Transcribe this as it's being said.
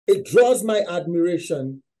It draws my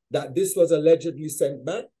admiration that this was allegedly sent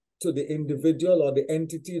back to the individual or the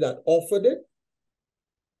entity that offered it,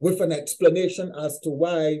 with an explanation as to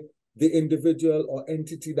why the individual or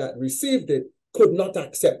entity that received it could not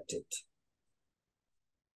accept it,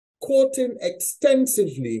 quoting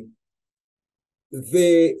extensively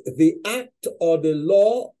the act or the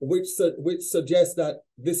law which suggests that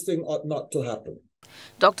this thing ought not to happen.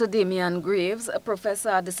 Dr. Damien Greaves, a professor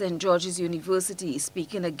at the St. George's University, is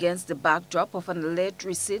speaking against the backdrop of an alleged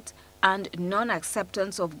receipt and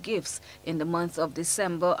non-acceptance of gifts in the month of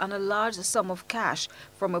December and a large sum of cash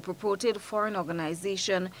from a purported foreign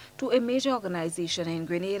organization to a major organization in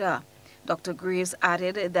Grenada. Dr. Greaves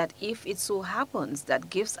added that if it so happens that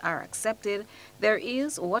gifts are accepted, there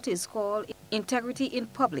is what is called integrity in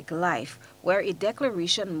public life, where a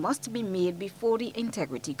declaration must be made before the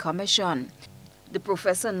Integrity Commission. The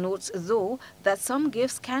professor notes, though, that some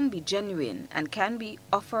gifts can be genuine and can be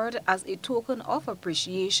offered as a token of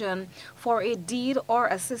appreciation for a deed or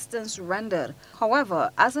assistance rendered.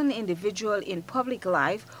 However, as an individual in public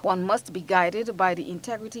life, one must be guided by the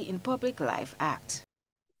Integrity in Public Life Act.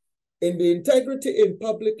 In the Integrity in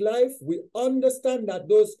Public Life, we understand that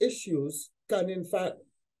those issues can, in fact,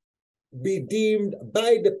 be deemed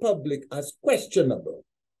by the public as questionable.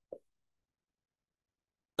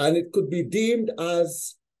 And it could be deemed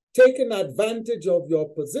as taking advantage of your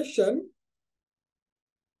position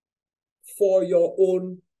for your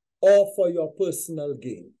own or for your personal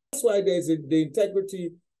gain. That's why there's the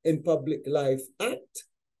Integrity in Public Life Act.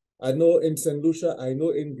 I know in St. Lucia, I know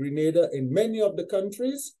in Grenada, in many of the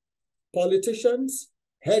countries, politicians,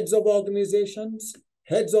 heads of organizations,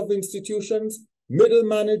 heads of institutions, middle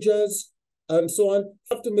managers, and so on,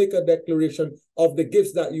 have to make a declaration of the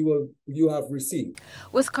gifts that you have received.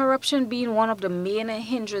 With corruption being one of the main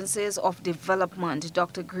hindrances of development,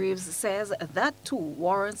 Dr. Greaves says that too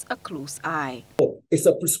warrants a close eye. It's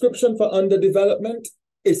a prescription for underdevelopment.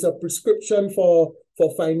 It's a prescription for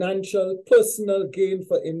financial, personal gain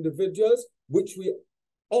for individuals, which we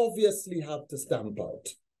obviously have to stamp out.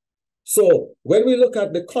 So when we look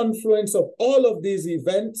at the confluence of all of these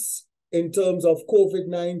events, in terms of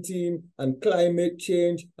COVID-19 and climate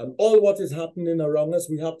change and all what is happening around us,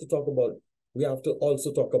 we have to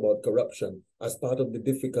also talk about corruption as part of the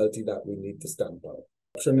difficulty that we need to stamp out.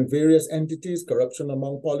 Corruption in various entities, corruption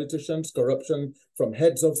among politicians, corruption from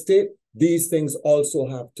heads of state, these things also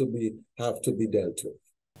have to be dealt with.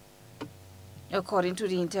 According to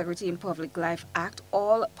the Integrity in Public Life Act,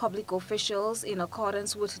 all public officials, in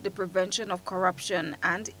accordance with the Prevention of Corruption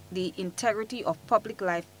and the Integrity of Public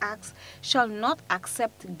Life Acts, shall not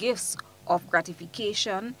accept gifts of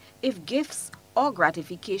gratification. If gifts or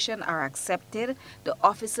gratification are accepted, the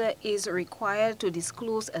officer is required to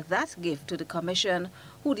disclose that gift to the Commission,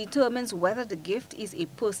 who determines whether the gift is a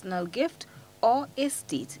personal gift or a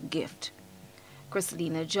state gift.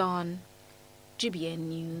 Christina John, GBN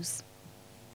News.